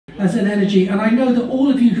as an energy, and I know that all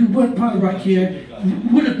of you who weren't part of Right Here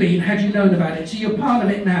would have been had you known about it, so you're part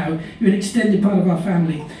of it now. You're an extended part of our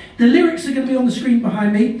family. The lyrics are going to be on the screen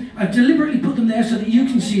behind me. I've deliberately put them there so that you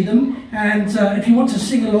can see them, and if you want to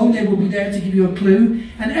sing along, they will be there to give you a clue.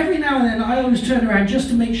 And every now and then I always turn around just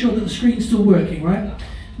to make sure that the screen's still working, right?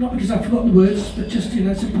 Not because I've forgotten the words, but just, you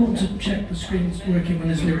know, it's important to check the screen's working when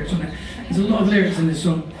there's lyrics on it. There's a lot of lyrics in this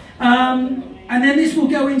song. And then this will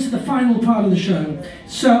go into the final part of the show.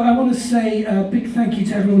 So I want to say a big thank you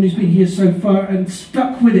to everyone who's been here so far and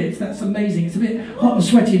stuck with it. That's amazing. It's a bit hot and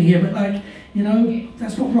sweaty in here, but like, you know,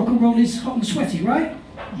 that's what rock and roll is, hot and sweaty, right?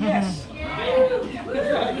 Yes.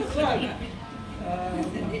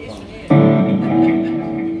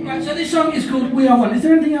 Right, so this song is called We Are One. Is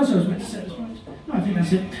there anything else I was meant to say? No, I think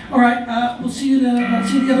that's it. All right, we'll see you at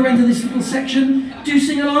the other end of this little section. Do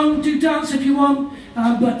sing along, do dance if you want,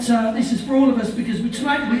 but this is for all of us because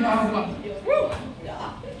tonight we are one. Woo!